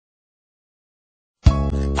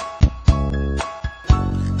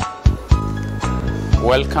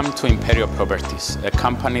Welcome to Imperio Properties, a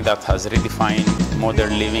company that has redefined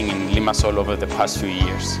modern living in Limassol over the past few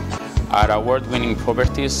years. Our award-winning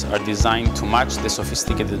properties are designed to match the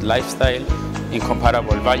sophisticated lifestyle,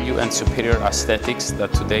 incomparable value and superior aesthetics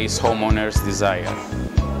that today's homeowners desire.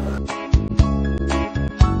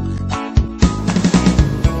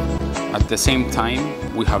 At the same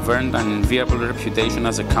time, we have earned an enviable reputation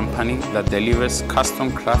as a company that delivers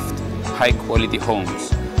custom-craft, high-quality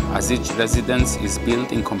homes, as each residence is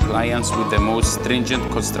built in compliance with the most stringent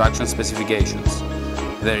construction specifications.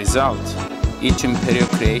 The result, each Imperio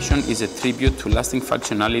creation is a tribute to lasting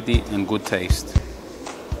functionality and good taste.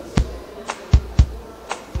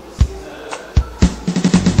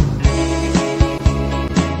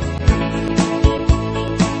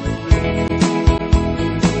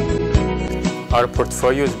 Our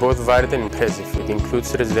portfolio is both varied and impressive. It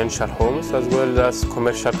includes residential homes as well as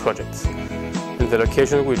commercial projects. And the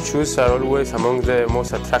locations we choose are always among the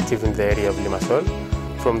most attractive in the area of Limassol,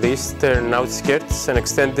 from the eastern outskirts and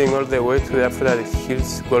extending all the way to the Aphrodite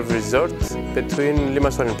Hills Golf Resort between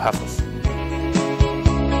Limassol and Paphos.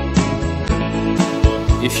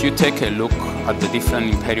 If you take a look at the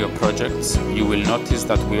different Imperio projects, you will notice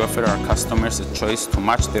that we offer our customers a choice to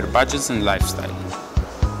match their budgets and lifestyle.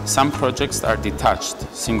 Some projects are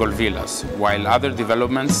detached, single villas, while other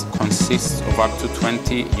developments consist of up to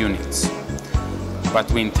 20 units. But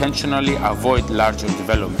we intentionally avoid larger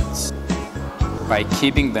developments. By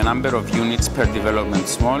keeping the number of units per development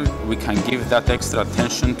small, we can give that extra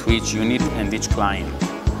attention to each unit and each client.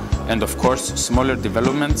 And of course, smaller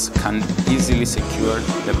developments can easily secure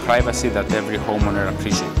the privacy that every homeowner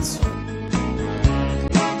appreciates.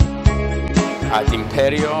 At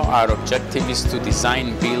Imperio, our objective is to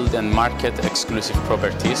design, build and market exclusive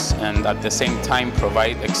properties and at the same time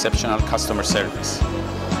provide exceptional customer service.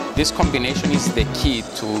 This combination is the key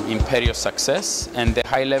to Imperio's success and the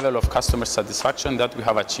high level of customer satisfaction that we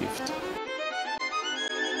have achieved.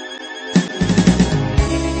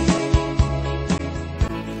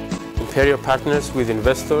 Imperio partners with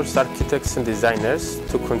investors, architects and designers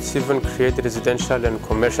to conceive and create residential and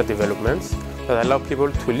commercial developments that allow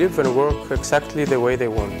people to live and work exactly the way they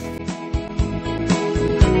want.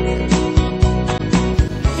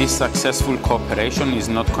 This successful cooperation is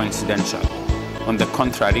not coincidental. On the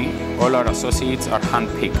contrary, all our associates are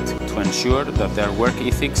handpicked to ensure that their work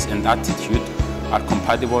ethics and attitude are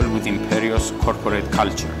compatible with Imperio's corporate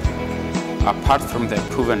culture. Apart from their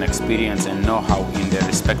proven experience and know-how in their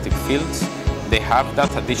respective fields, they have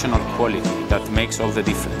that additional quality that makes all the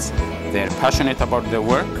difference. They are passionate about their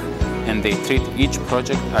work and they treat each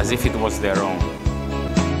project as if it was their own.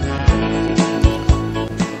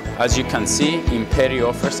 As you can see, Imperio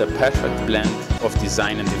offers a perfect blend of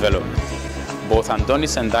design and development. Both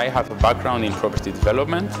Andonis and I have a background in property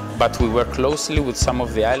development, but we work closely with some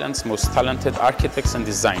of the island's most talented architects and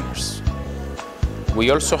designers.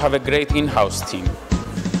 We also have a great in-house team,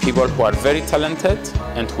 people who are very talented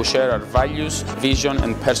and who share our values, vision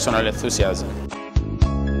and personal enthusiasm.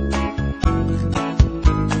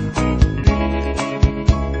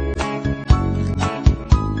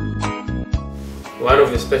 One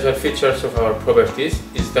of the special features of our properties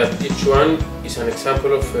is that each one is an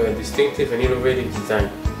example of a distinctive and innovative design.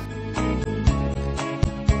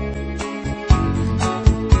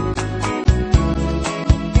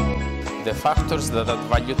 The factors that add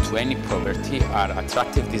value to any property are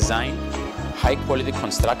attractive design, high-quality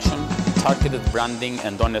construction, targeted branding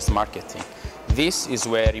and honest marketing. This is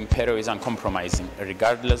where Imperio is uncompromising,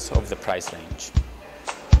 regardless of the price range.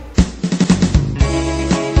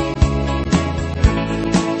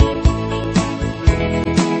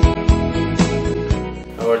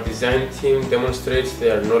 Our design team demonstrates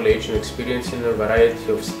their knowledge and experience in a variety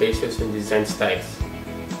of spaces and design styles.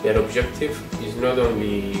 Their objective is not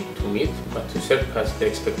only to meet, but to surpass the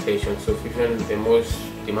expectations of even the most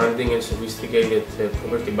demanding and sophisticated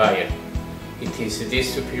property buyer. It is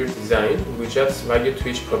this superior design which adds value to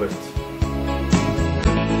each property.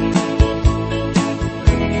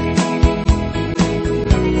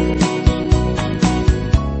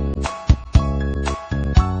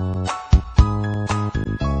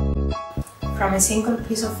 From a single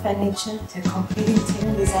piece of furniture to a complete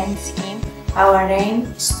interior design scheme, our aim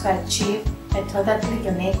is to achieve a totally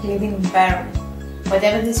unique living environment.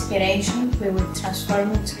 Whatever the inspiration, we will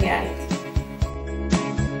transform it to reality.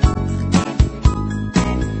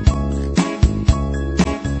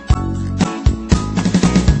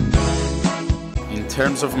 In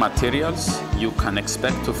terms of materials, you can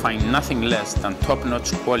expect to find nothing less than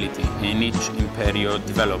top-notch quality in each Imperio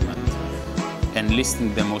development.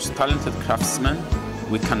 Enlisting the most talented craftsmen,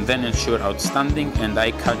 we can then ensure outstanding and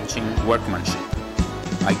eye-catching workmanship.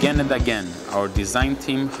 Again and again, our design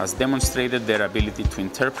team has demonstrated their ability to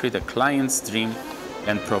interpret a client's dream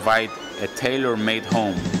and provide a tailor-made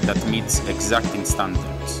home that meets exacting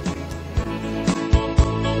standards.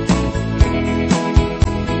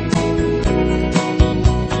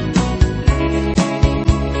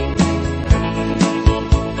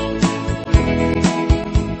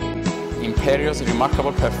 Imperio's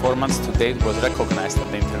remarkable performance to date was recognized at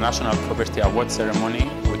the International Property Award ceremony,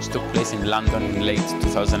 which took place in London in late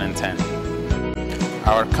 2010.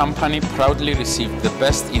 Our company proudly received the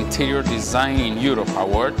Best Interior Design in Europe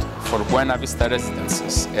award for Buena Vista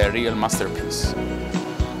Residences, a real masterpiece.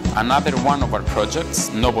 Another one of our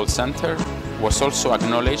projects, Noble Center, was also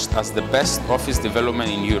acknowledged as the best office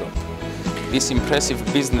development in Europe. This impressive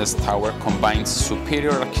business tower combines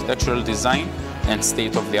superior architectural design and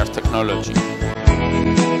state-of-the-art technology.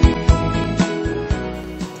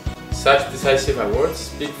 Such decisive awards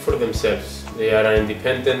speak for themselves. They are an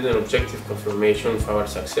independent and objective confirmation of our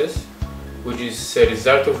success, which is a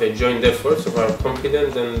result of the joint efforts of our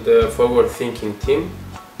competent and forward-thinking team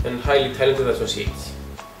and highly talented associates.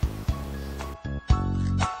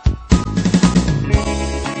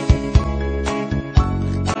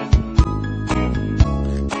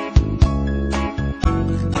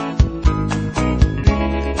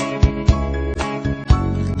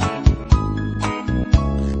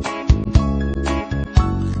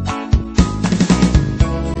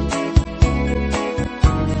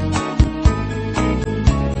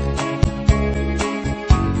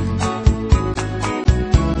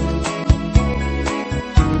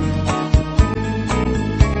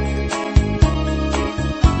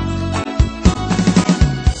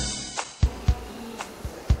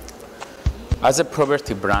 As a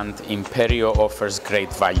property brand, Imperio offers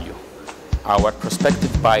great value. Our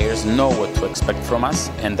prospective buyers know what to expect from us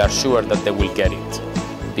and are sure that they will get it,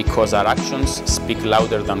 because our actions speak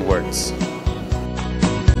louder than words.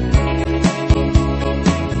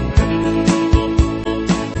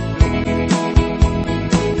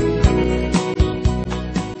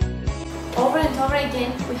 Over and over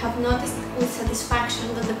again, we have noticed with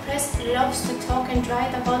satisfaction that the press loves to talk and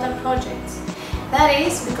write about our projects. That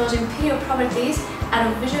is because Imperio Properties are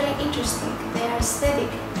visually interesting, they are aesthetic,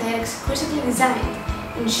 they are exquisitely designed.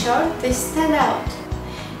 In short, they stand out.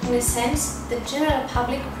 In a sense, the general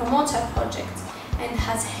public promotes our project and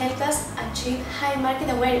has helped us achieve high market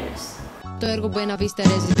awareness. Το έργο Buena Vista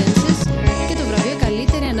Residences και το βραβείο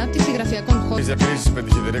καλύτερη ανάπτυξη γραφειακών χώρων. Τις διακρίσεις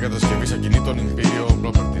πέτυχε η εταιρεία κατασκευής ακινήτων Imperio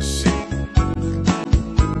Properties.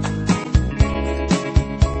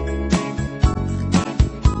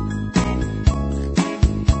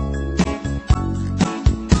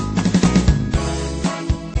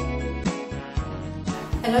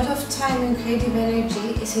 A lot of time and creative energy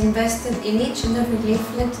is invested in each and every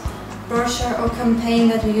leaflet, brochure or campaign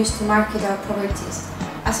that we use to market our properties.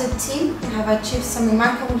 As a team, we have achieved some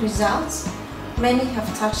remarkable results. Many have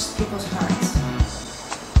touched people's hearts.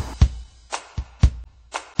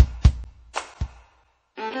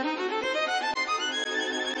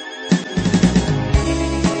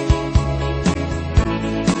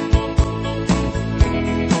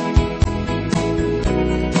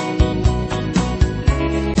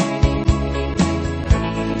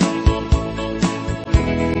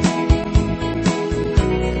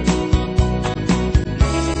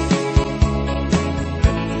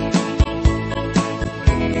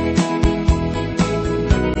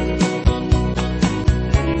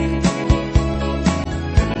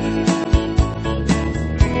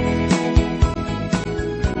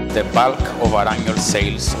 The bulk of our annual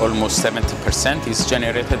sales, almost 70%, is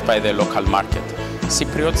generated by the local market,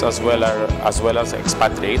 Cypriots as well as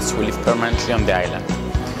expatriates who live permanently on the island.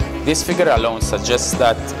 This figure alone suggests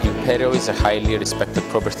that Imperio is a highly respected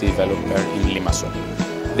property developer in Limassol.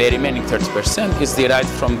 The remaining 30% is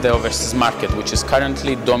derived from the overseas market, which is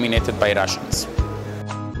currently dominated by Russians.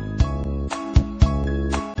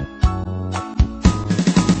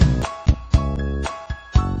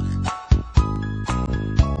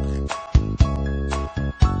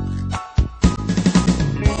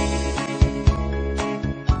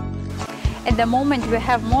 At the moment, we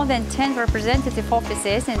have more than 10 representative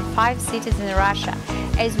offices in 5 cities in Russia.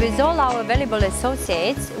 As with all our available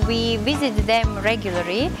associates, we visit them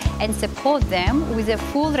regularly and support them with a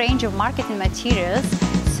full range of marketing materials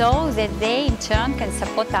so that they in turn can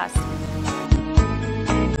support us.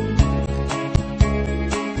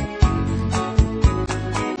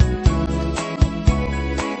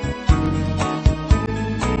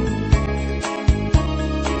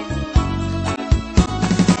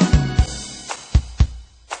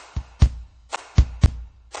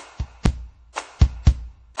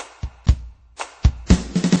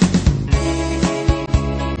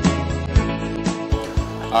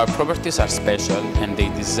 Our properties are special and they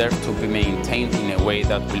deserve to be maintained in a way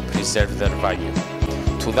that will preserve their value.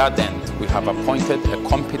 To that end, we have appointed a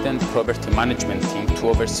competent property management team to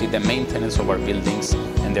oversee the maintenance of our buildings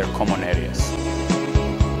and their common areas.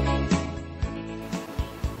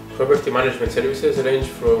 Property management services range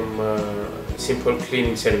from simple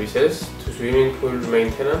cleaning services to swimming pool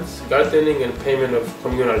maintenance, gardening and payment of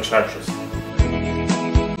communal charges.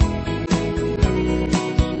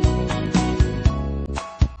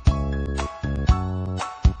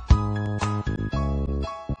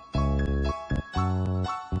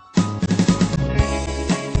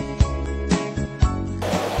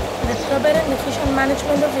 The proper and efficient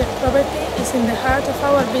management of your property is in the heart of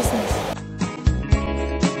our business.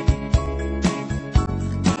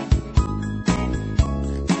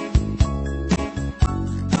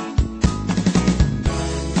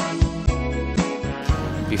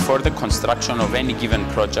 Before the construction of any given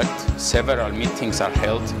project, several meetings are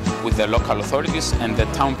held with the local authorities and the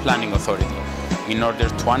town planning authority in order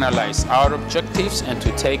to analyze our objectives and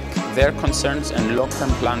to take their concerns and long-term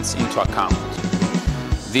plans into account.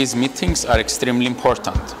 These meetings are extremely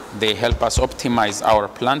important. They help us optimize our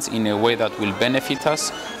plans in a way that will benefit us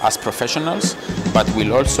as professionals, but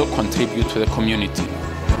will also contribute to the community.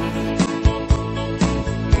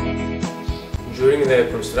 During the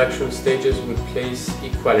construction stages, we place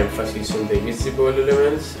equal emphasis on the visible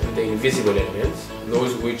elements and the invisible elements,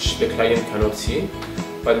 those which the client cannot see,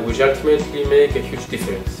 but which ultimately make a huge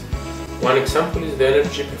difference. One example is the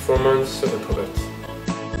energy performance of a property.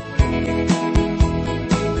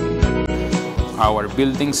 Our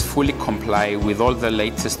buildings fully comply with all the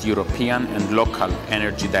latest European and local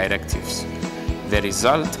energy directives. The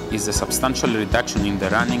result is a substantial reduction in the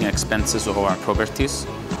running expenses of our properties,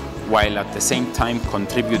 while at the same time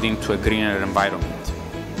contributing to a greener environment.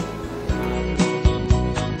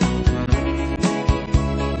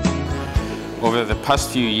 Over the past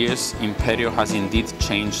few years, Imperio has indeed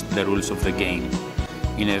changed the rules of the game.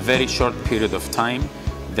 In a very short period of time,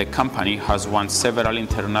 the company has won several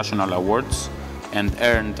international awards and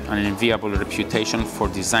earned an enviable reputation for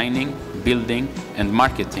designing, building, and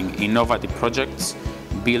marketing innovative projects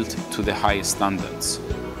built to the highest standards.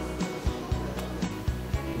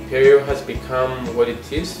 Imperio has become what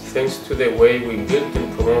it is thanks to the way we build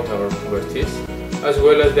and promote our properties, as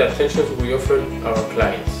well as the attention we offer our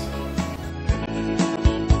clients.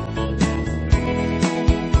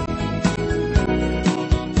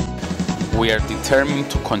 We are determined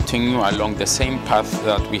to continue along the same path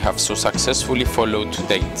that we have so successfully followed to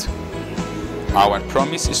date. Our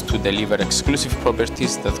promise is to deliver exclusive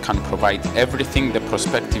properties that can provide everything the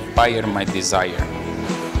prospective buyer might desire.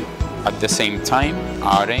 At the same time,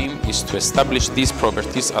 our aim is to establish these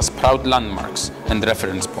properties as proud landmarks and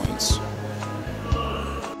reference points.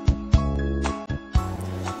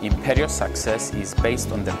 Imperio's success is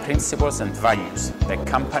based on the principles and values the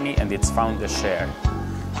company and its founders share,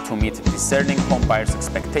 to meet discerning home buyers'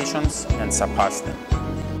 expectations and surpass them.